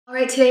All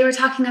right, today we're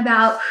talking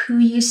about Who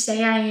You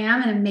Say I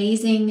Am, an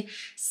amazing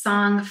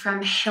song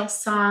from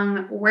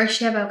Hillsong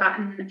Worship. I've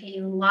gotten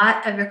a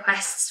lot of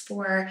requests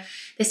for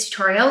this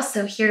tutorial,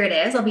 so here it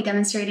is. I'll be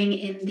demonstrating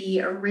in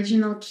the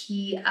original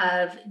key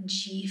of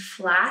G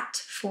flat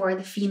for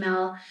the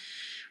female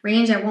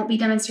range. I won't be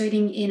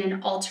demonstrating in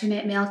an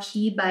alternate male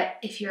key, but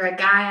if you're a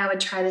guy, I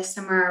would try this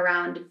somewhere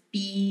around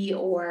B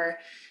or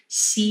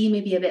C,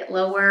 maybe a bit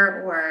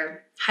lower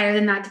or higher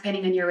than that,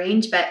 depending on your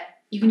range. But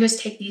you can just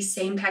take these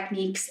same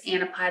techniques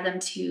and apply them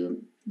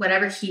to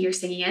whatever key you're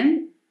singing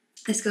in.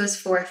 This goes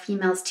for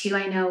females too.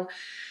 I know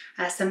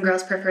some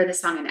girls prefer the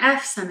song in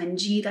F, some in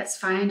G. That's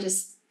fine.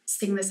 Just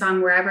sing the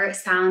song wherever it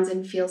sounds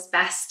and feels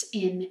best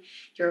in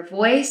your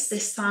voice.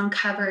 This song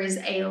covers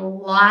a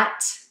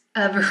lot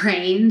of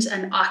range,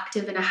 an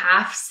octave and a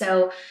half.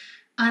 So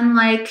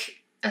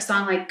unlike a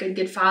song like Good,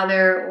 Good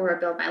Father or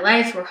Build My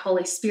Life or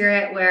Holy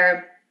Spirit,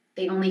 where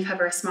they only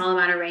cover a small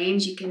amount of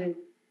range, you can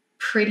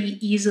pretty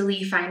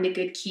easily find a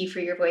good key for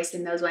your voice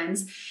in those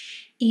ones.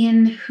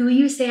 In Who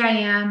You Say I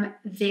Am,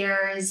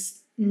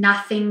 there's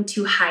nothing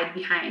to hide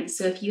behind.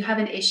 So if you have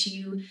an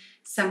issue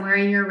somewhere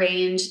in your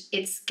range,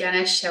 it's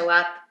gonna show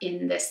up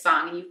in this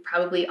song. You've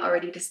probably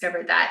already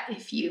discovered that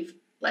if you've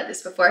led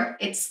this before.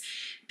 It's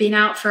been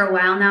out for a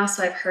while now,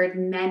 so I've heard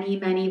many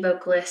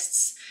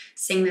vocalists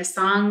sing this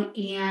song,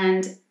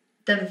 and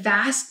the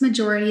vast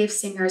majority of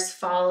singers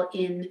fall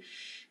into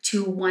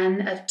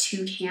one of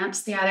two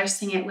camps. They either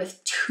sing it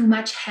with too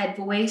much head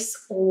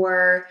voice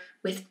or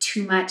with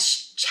too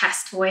much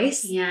chest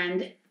voice.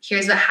 And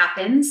here's what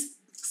happens.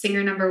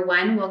 Singer number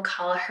one, we'll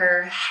call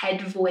her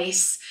head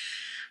voice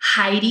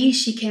Heidi.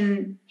 She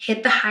can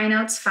hit the high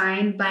notes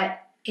fine, but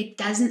it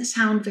doesn't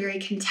sound very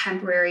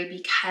contemporary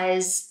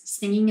because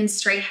singing in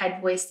straight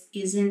head voice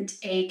isn't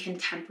a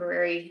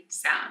contemporary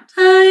sound.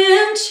 I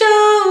am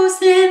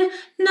chosen,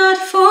 not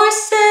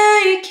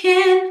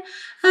forsaken.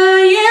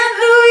 I am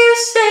who you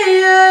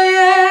say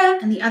I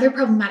am. And the other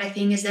problematic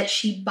thing is that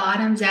she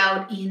bottoms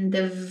out in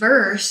the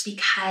verse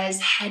because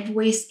head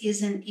voice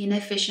is an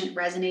inefficient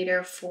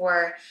resonator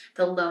for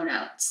the low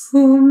notes.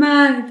 Who am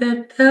I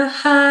that the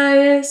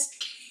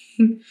highest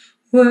king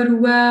would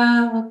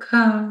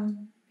welcome?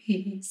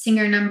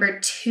 Singer number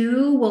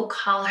two, we'll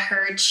call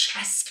her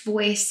chest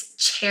voice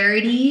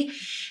Charity.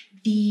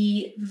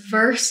 The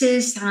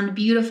verses sound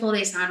beautiful.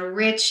 They sound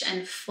rich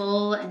and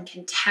full and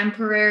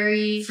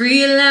contemporary.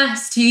 Free at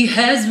last, he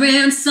has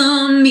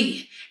ransomed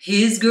me.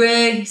 His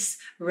grace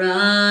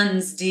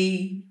runs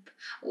deep.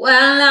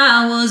 While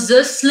I was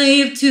a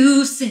slave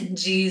to sin,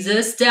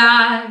 Jesus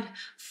died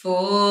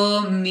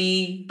for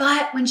me.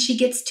 But when she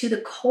gets to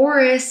the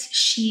chorus,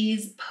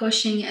 she's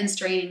pushing and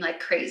straining like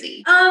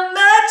crazy. I'm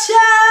a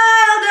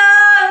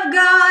child of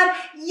God,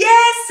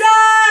 yes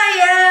I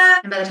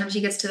am. And by the time she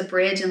gets to the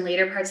bridge and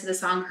later parts of the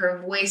song, her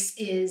voice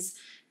is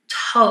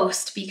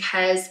toast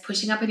because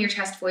pushing up in your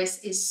chest voice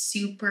is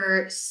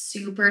super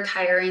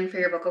tiring for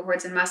your vocal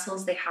cords and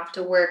muscles. They have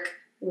to work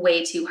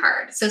way too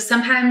hard. So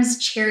sometimes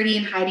Charity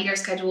and Heidi are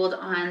scheduled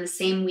on the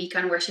same week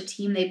on worship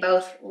team. They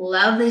both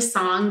love this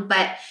song,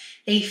 but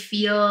they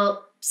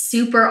feel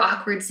super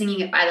awkward singing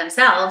it by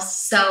themselves.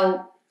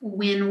 So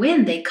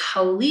win-win, they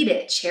co-lead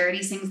it.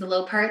 Charity sings the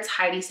low parts,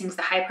 Heidi sings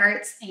the high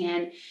parts,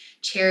 and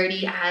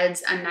Charity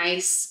adds a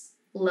nice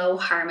low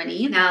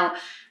harmony. Now,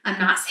 I'm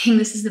not saying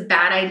this is a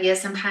bad idea.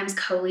 Sometimes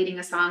co-leading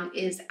a song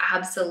is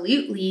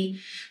absolutely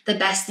the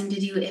best thing to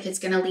do if it's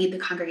going to lead the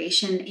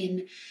congregation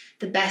in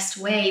the best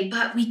way,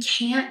 but we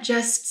can't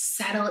just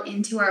settle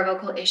into our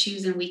vocal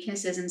issues and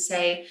weaknesses and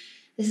say,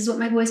 this is what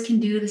my voice can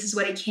do, this is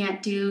what it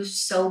can't do,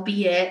 so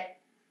be it.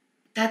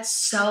 That's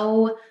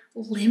so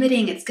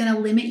limiting. It's going to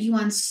limit you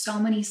on so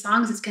many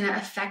songs. It's going to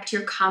affect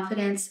your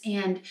confidence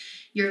and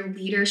your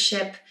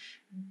leadership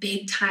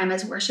big time.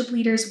 As worship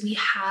leaders, we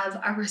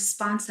have a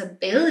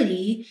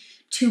responsibility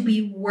to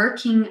be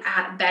working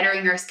at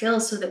bettering our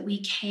skills so that we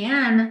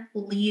can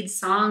lead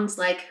songs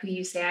like Who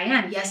You Say I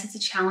Am. Yes, it's a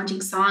challenging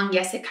song.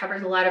 Yes, it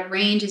covers a lot of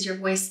range. Is your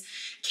voice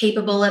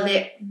capable of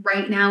it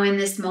right now in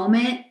this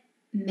moment?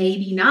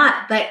 Maybe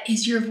not, but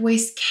is your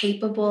voice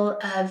capable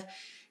of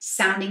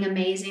sounding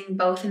amazing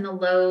both in the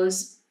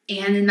lows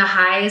and in the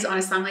highs on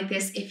a song like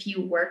this if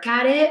you work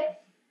at it?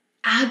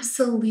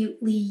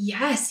 Absolutely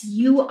yes.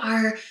 You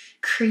are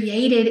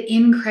created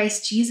in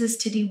Christ Jesus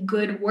to do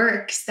good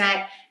works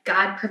that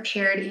God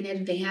prepared in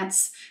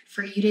advance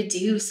for you to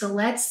do. So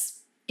let's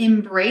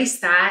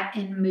embrace that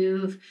and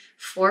move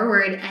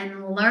forward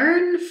and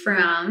learn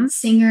from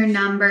singer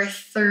number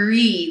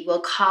three.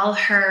 We'll call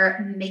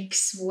her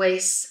mixed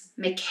voice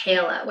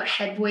Michaela. What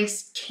head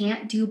voice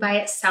can't do by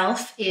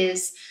itself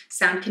is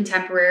sound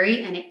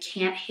contemporary, and it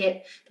can't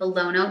hit the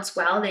low notes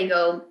well. They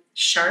go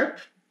sharp.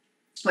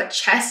 What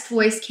chest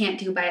voice can't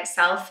do by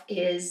itself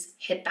is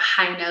hit the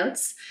high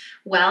notes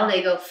well.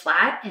 They go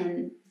flat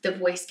and the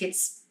voice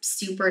gets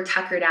super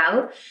tuckered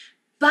out.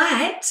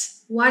 But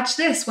watch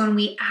this. When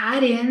we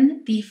add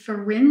in the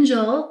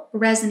pharyngeal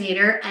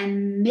resonator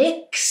and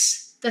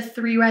mix the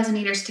three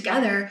resonators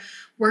together,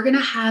 we're going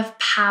to have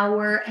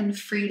power and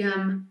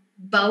freedom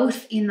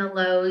both in the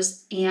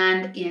lows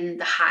and in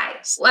the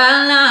highs.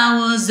 While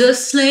I was a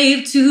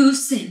slave to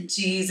sin,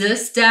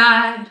 Jesus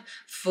died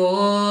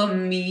for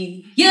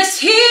me. Yes,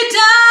 he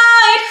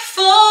died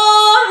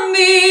for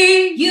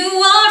me. You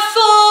are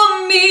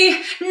for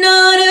me,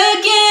 not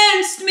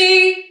against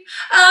me.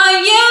 I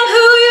am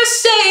who you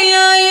say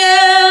I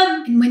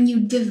am. And when you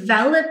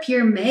develop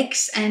your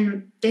mix,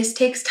 and this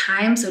takes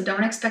time, so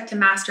don't expect to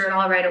master it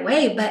all right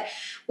away, but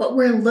what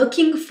we're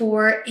looking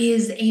for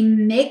is a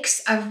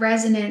mix of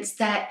resonance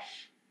that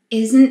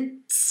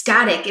isn't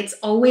static. It's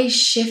always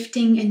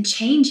shifting and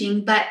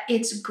changing, but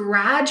it's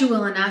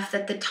gradual enough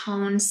that the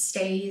tone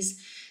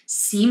stays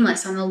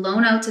seamless. On the low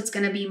notes, it's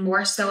going to be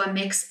more so a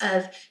mix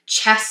of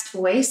chest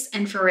voice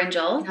and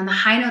pharyngeal. And on the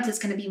high notes, it's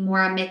going to be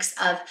more a mix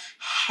of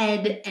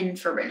head and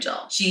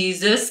pharyngeal.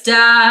 Jesus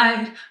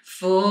died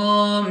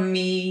for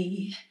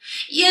me.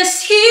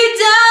 Yes, he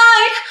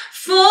died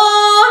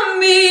for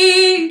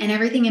me. And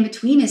everything in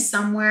between is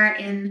somewhere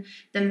in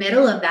the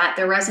middle of that.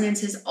 The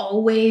resonance is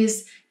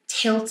always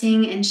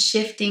tilting and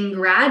shifting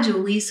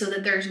gradually so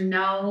that there's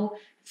no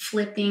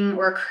flipping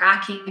or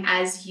cracking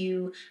as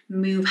you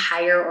move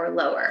higher or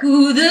lower.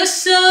 Who the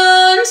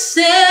sun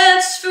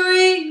sets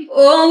free,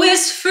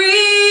 always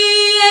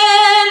free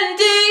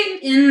indeed.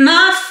 In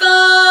my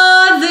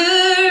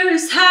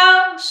Father's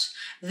house,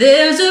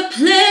 there's a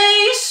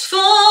place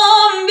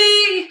for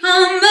me.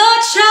 I'm a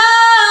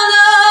child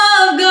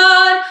of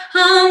God.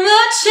 I'm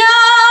a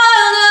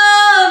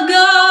child of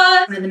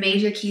God. One of the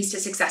major keys to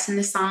success in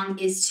this song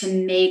is to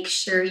make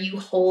sure you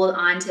hold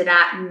on to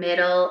that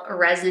middle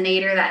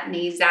resonator, that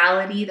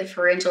nasality, the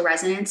pharyngeal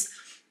resonance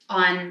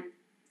on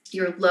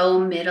your low,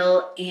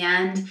 middle,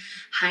 and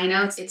high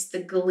notes. It's the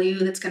glue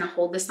that's going to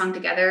hold this song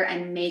together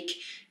and make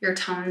your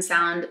tone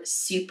sound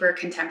super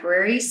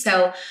contemporary.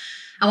 So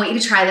I want you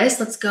to try this.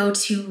 Let's go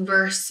to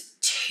verse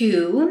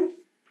 2.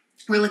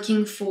 We're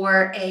looking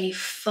for a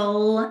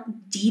full,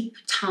 deep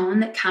tone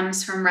that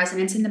comes from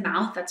resonance in the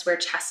mouth. That's where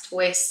chest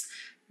voice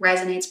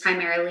resonates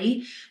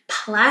primarily,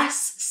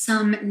 plus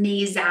some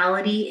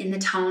nasality in the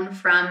tone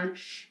from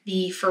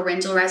the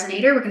pharyngeal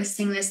resonator. We're going to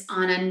sing this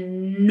on a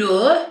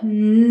no,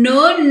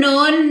 no,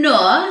 no,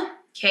 no,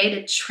 okay,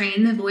 to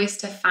train the voice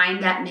to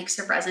find that mix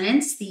of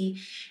resonance. The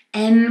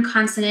N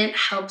consonant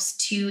helps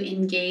to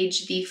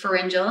engage the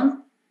pharyngeal,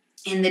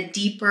 and the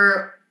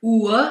deeper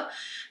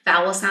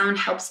vowel sound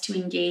helps to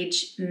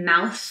engage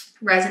mouth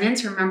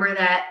resonance. Remember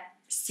that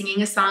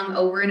singing a song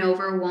over and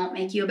over won't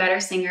make you a better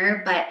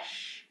singer, but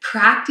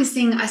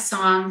practicing a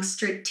song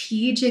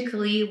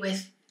strategically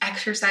with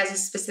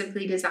exercises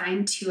specifically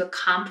designed to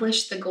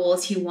accomplish the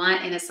goals you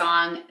want in a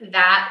song,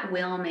 that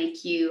will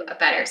make you a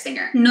better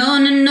singer. No,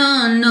 no,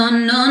 no, no,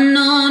 no,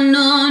 no,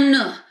 no,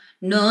 no.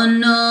 No,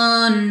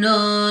 no,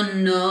 no,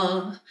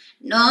 no.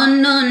 No,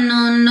 no,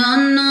 no, no,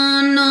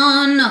 no,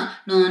 no, no.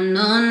 No,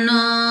 no,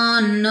 no,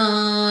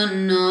 no,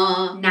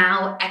 no.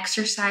 Now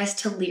exercise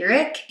to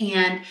lyric,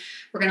 and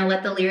we're going to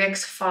let the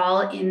lyrics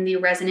fall in the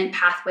resonant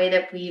pathway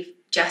that we've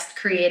just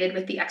created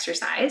with the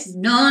exercise.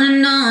 No,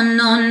 no,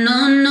 no,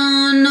 no,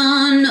 no,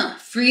 no, no.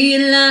 Free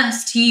at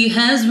last, he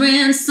has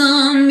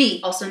ransomed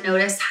me. Also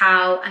notice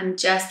how I'm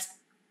just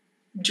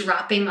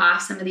dropping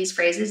off some of these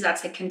phrases.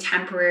 That's a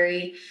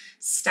contemporary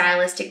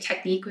stylistic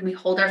technique. When we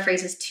hold our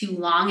phrases too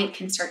long, it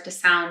can start to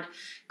sound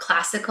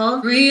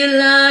classical. Free at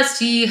last,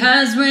 he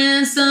has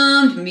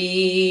ransomed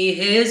me.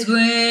 His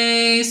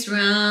grace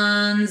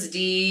runs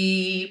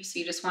deep. So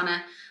you just want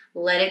to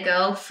let it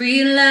go.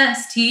 Free at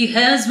last, he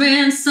has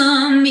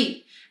ransomed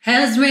me.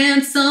 Has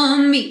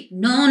ransomed me.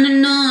 No, no,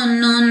 no,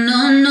 no,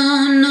 no,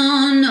 no,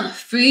 no, no.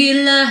 Free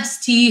at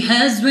last, he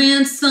has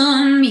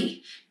ransomed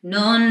me.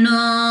 No,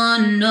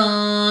 no,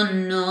 no,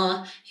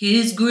 no.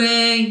 His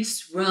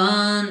grace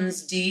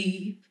runs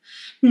deep.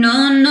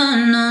 No, no,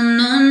 no,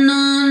 no,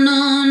 no,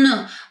 no,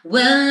 no.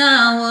 Well,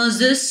 I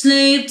was a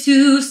slave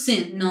to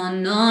sin. No,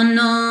 no,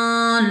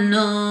 no,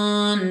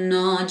 no,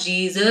 no.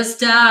 Jesus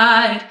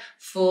died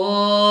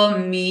for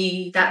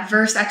me. That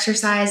verse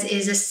exercise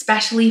is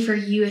especially for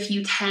you if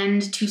you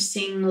tend to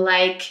sing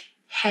like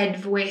head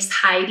voice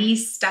Heidi,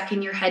 stuck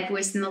in your head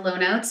voice in the low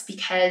notes,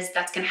 because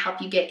that's going to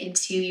help you get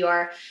into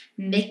your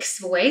mixed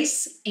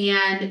voice.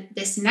 And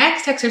this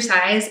next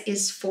exercise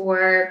is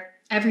for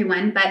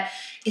everyone, but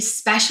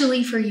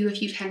especially for you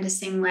if you tend to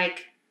sing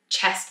like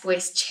chest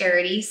voice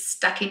Charity,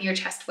 stuck in your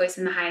chest voice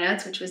in the high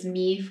notes, which was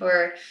me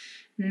for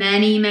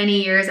many,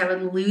 many years. I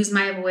would lose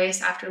my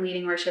voice after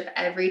leading worship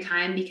every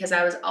time because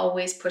I was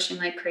always pushing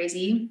like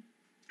crazy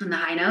on the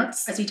high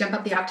notes. As we jump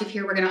up the octave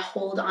here, we're going to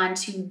hold on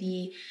to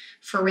the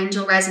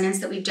pharyngeal resonance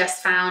that we've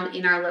just found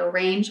in our low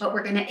range, but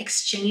we're going to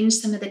exchange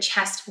some of the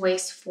chest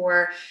voice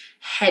for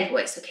head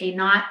voice, okay?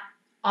 Not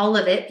all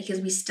of it, because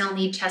we still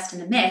need chest in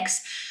the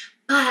mix,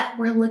 but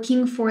we're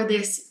looking for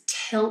this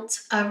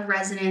tilt of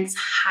resonance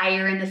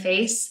higher in the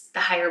face,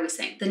 the higher we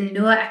sing. The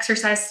Noah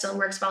exercise still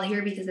works well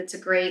here because it's a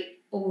great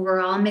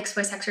overall mixed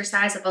voice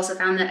exercise. I've also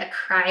found that a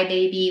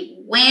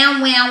crybaby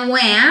wham, wham,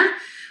 wham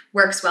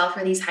works well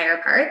for these higher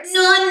parts.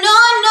 No, no,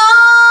 no,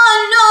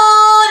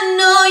 no,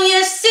 no,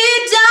 yes, he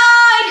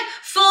died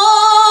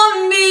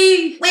for me.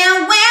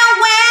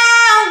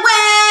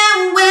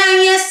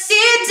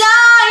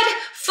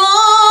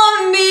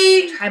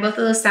 both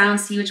of those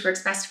sounds, see which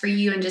works best for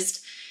you, and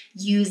just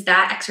use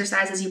that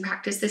exercise as you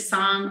practice this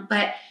song.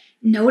 But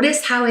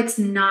notice how it's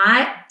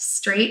not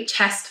straight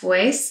chest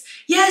voice.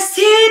 Yes,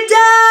 he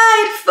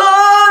died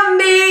for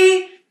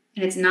me.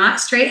 And it's not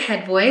straight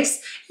head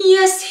voice.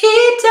 Yes,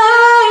 he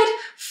died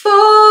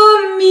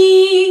for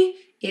me.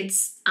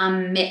 It's a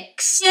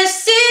mix.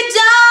 Yes, he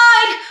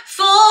died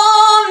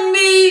for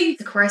me.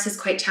 The chorus is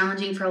quite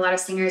challenging for a lot of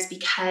singers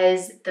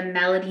because the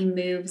melody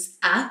moves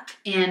up.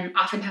 And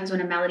oftentimes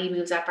when a melody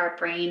moves up, our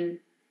brain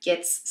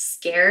gets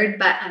scared.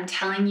 But I'm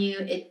telling you,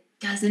 it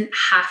doesn't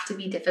have to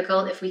be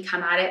difficult if we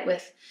come at it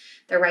with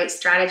the right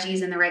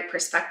strategies and the right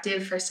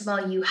perspective. First of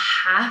all, you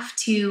have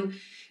to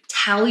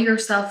tell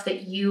yourself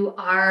that you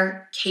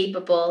are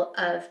capable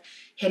of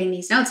hitting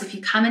these notes. If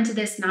you come into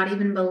this not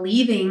even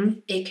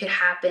believing it could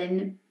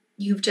happen,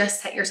 you've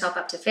just set yourself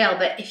up to fail.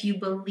 But if you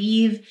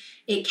believe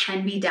it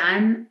can be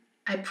done,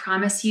 I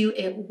promise you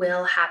it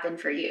will happen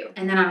for you.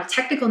 And then on a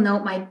technical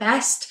note, my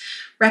best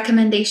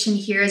recommendation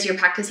here as you're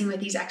practicing with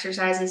these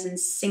exercises and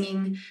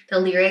singing the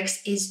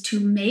lyrics is to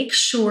make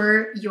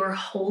sure you're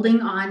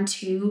holding on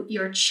to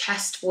your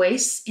chest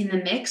voice in the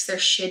mix. There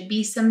should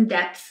be some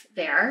depth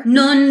there.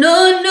 No,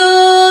 no,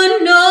 no,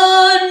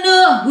 no,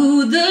 no,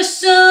 who the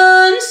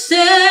sun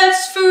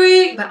sets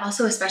free. But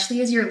also,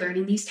 especially as you're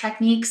learning these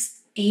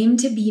techniques, aim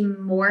to be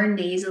more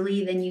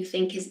nasally than you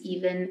think is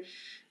even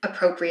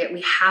appropriate.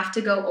 We have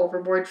to go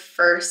overboard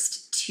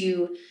first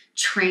to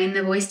train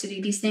the voice to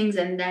do these things,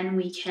 and then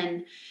we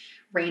can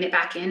rein it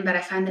back in. But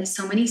I find that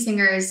so many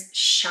singers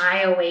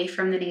shy away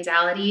from the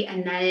nasality,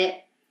 and then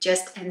it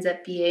just ends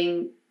up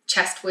being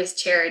chest voice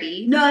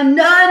Charity. No,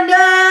 no,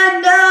 no,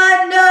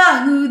 no,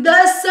 no, who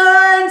the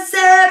sun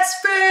sets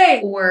free.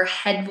 Or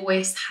head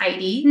voice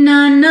Heidi.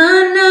 No,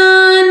 no,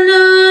 no,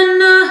 no,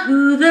 no,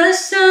 who the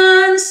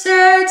sun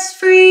sets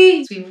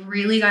free. So we've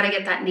really got to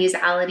get that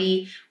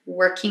nasality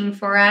working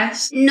for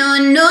us. No,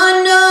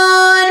 no,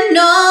 no,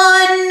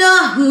 no,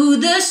 no, who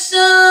the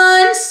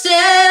sun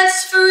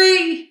sets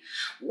free.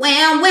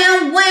 Well,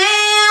 well,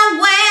 well,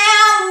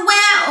 well,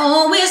 well,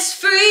 oh, it's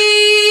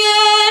free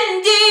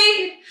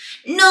indeed.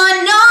 No,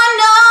 no,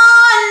 no,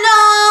 no,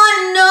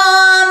 no,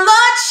 I'm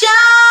a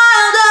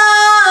child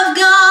of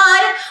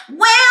God.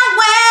 Well,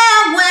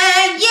 well,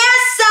 well,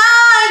 yes, I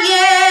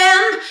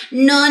am.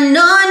 No,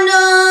 no,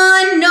 no,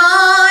 no,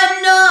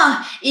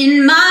 no,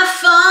 in my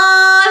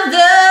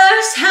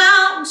Father's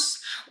house.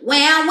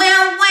 Well,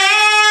 well,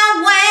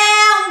 well,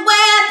 well,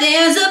 well,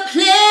 there's a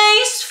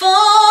place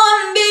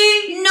for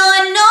me. No,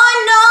 no,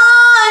 no,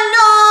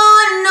 no,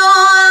 no,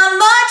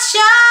 I'm a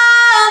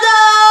child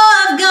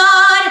of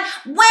God.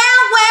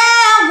 Well,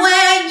 well,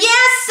 well,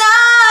 yes,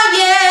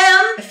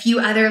 I am. A few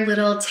other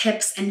little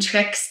tips and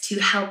tricks to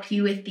help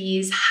you with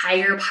these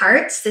higher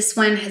parts. This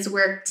one has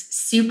worked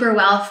super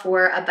well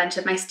for a bunch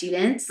of my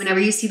students. Whenever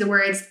you see the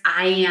words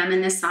I am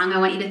in this song, I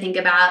want you to think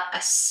about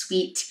a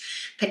sweet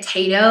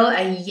potato,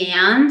 a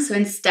yam. So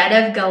instead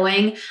of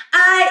going,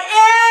 I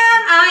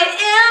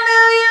am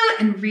who you,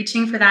 and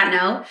reaching for that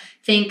note,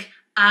 think,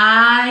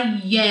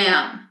 I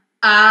am.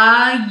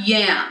 I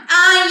am.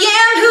 I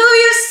am who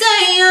you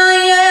say I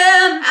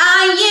am.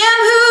 I am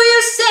who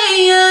you say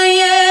I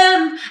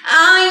am.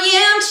 I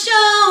am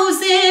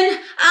chosen.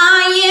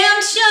 I am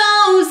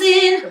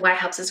chosen. The Y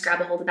helps us grab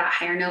a hold of that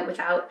higher note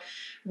without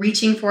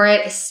reaching for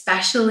it,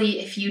 especially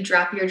if you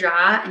drop your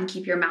jaw and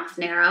keep your mouth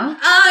narrow.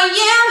 I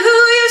am who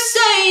you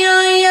say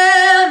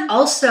I am.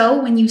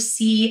 Also, when you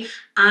see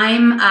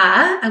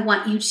I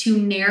want you to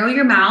narrow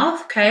your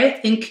mouth, okay?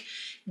 Think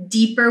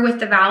deeper with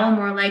the vowel,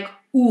 more like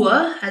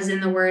as in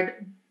the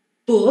word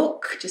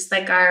book, just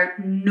like our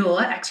no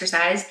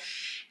exercise,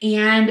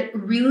 and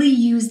really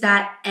use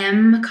that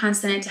M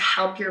consonant to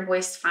help your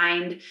voice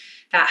find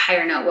that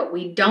higher note. What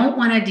we don't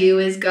want to do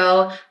is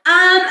go,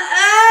 I'm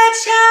a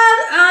child,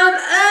 I'm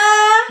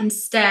a.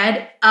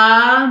 Instead,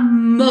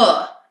 I'm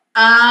a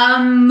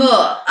child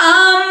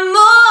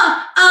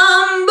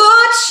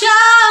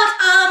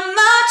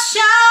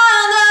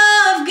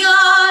of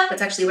God.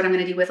 That's actually what I'm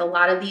going to do with a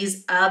lot of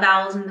these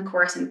vowels in the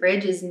chorus and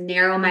bridge, is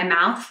narrow my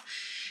mouth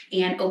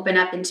and open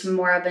up into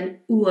more of an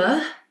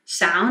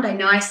sound. I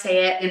know I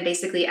say it in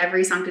basically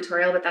every song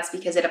tutorial, but that's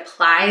because it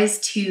applies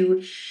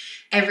to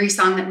every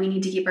song that we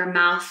need to keep our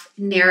mouth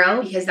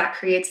narrow, because that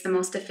creates the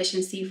most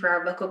efficiency for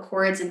our vocal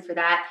cords and for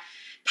that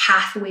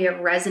pathway of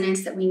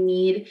resonance that we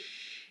need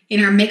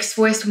in our mixed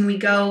voice. When we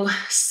go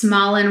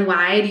small and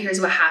wide,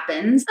 here's what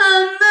happens.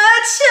 I'm a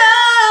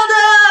child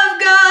of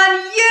God,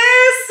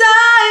 yes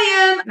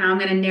I am. Now I'm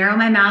gonna narrow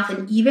my mouth,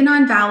 and even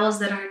on vowels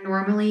that are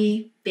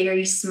normally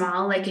very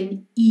small, like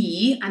an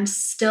E, I'm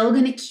still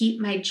gonna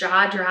keep my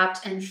jaw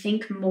dropped and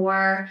think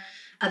more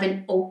of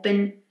an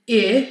open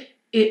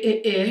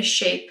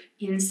shape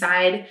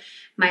inside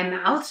my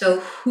mouth. So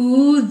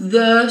who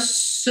the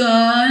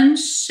sun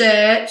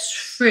sets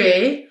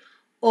free,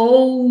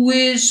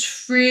 always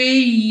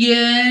free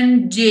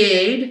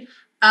indeed.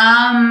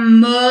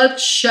 I'm a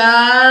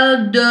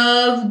child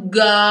of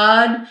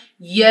God,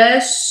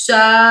 yes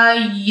I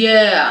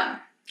am.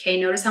 Okay,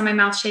 notice how my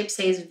mouth shape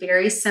stays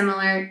very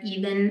similar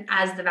even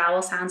as the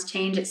vowel sounds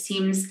change. It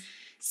seems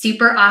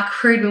super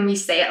awkward when we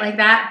say it like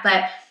that,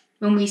 but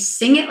when we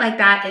sing it like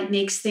that, it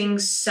makes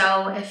things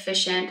so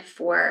efficient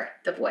for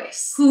the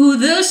voice. Who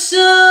the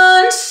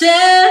sun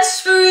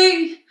sets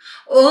free,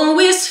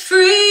 always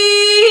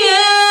free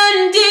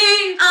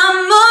indeed.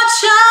 I'm a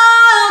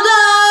child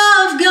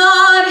of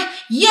God,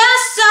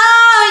 yes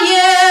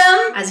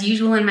I am. As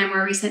usual in my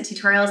more recent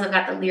tutorials, I've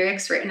got the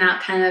lyrics written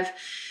out kind of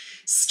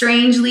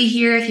strangely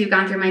here. If you've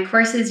gone through my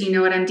courses, you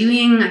know what I'm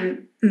doing.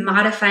 I'm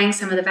modifying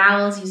some of the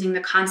vowels using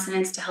the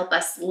consonants to help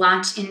us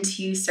launch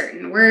into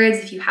certain words.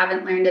 If you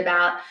haven't learned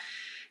about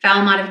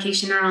vowel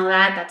modification and all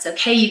that, that's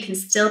okay. You can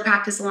still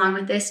practice along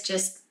with this.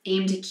 Just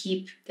aim to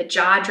keep the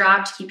jaw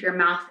dropped, keep your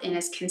mouth in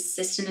as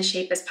consistent a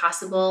shape as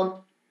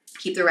possible,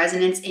 keep the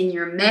resonance in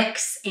your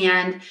mix,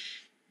 and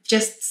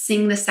just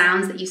sing the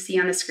sounds that you see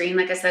on the screen.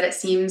 Like I said, it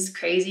seems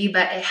crazy,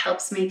 but it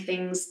helps make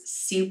things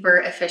super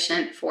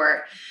efficient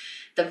for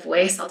the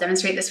voice. I'll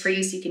demonstrate this for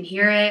you so you can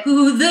hear it.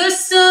 Who the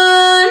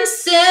sun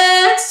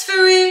sets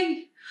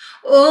free,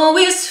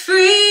 always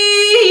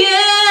free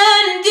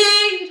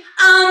indeed.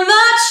 I'm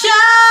a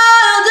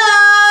child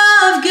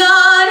of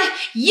God,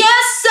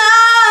 yes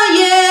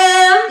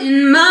I am.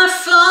 In my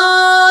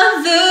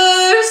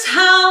Father's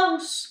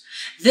house,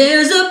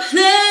 there's a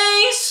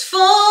place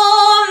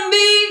for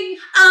me.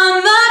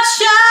 I'm a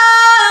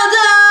child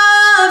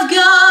of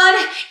God,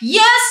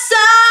 yes I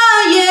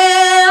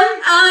am.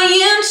 I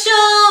am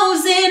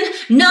chosen,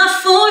 not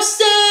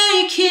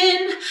forsaken.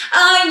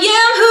 I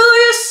am who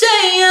you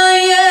say I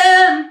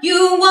am.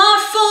 You are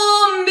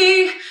for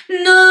me,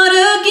 not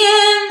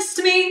against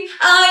me.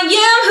 I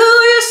am who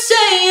you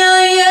say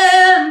I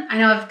am. I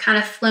know I've kind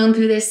of flown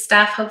through this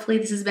stuff. Hopefully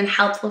this has been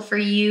helpful for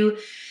you.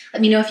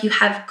 Let me know if you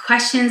have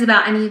questions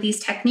about any of these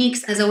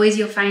techniques. As always,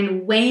 you'll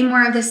find way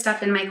more of this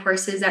stuff in my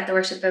courses at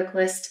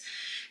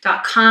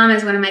theworshipvocalist.com.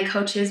 As one of my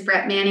coaches,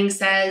 Brett Manning,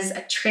 says,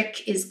 a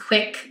trick is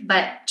quick,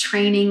 but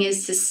training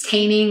is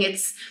sustaining.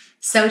 It's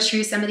so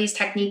true. Some of these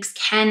techniques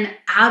can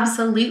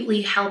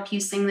absolutely help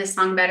you sing this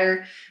song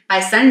better by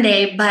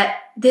Sunday, but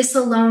this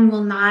alone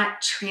will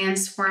not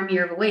transform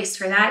your voice.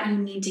 For that, you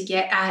need to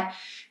get at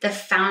the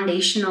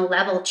foundational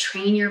level.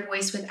 Train your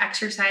voice with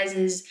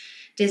exercises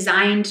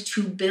designed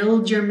to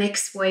build your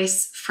mixed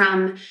voice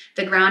from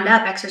the ground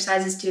up,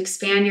 exercises to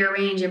expand your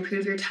range,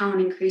 improve your tone,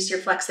 increase your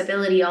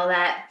flexibility, all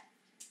that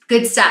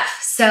good stuff.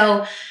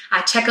 So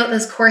check out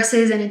those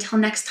courses, and until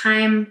next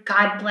time,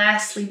 God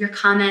bless. Leave your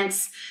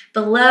comments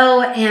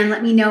below and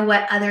let me know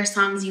what other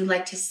songs you'd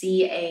like to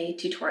see a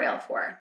tutorial for.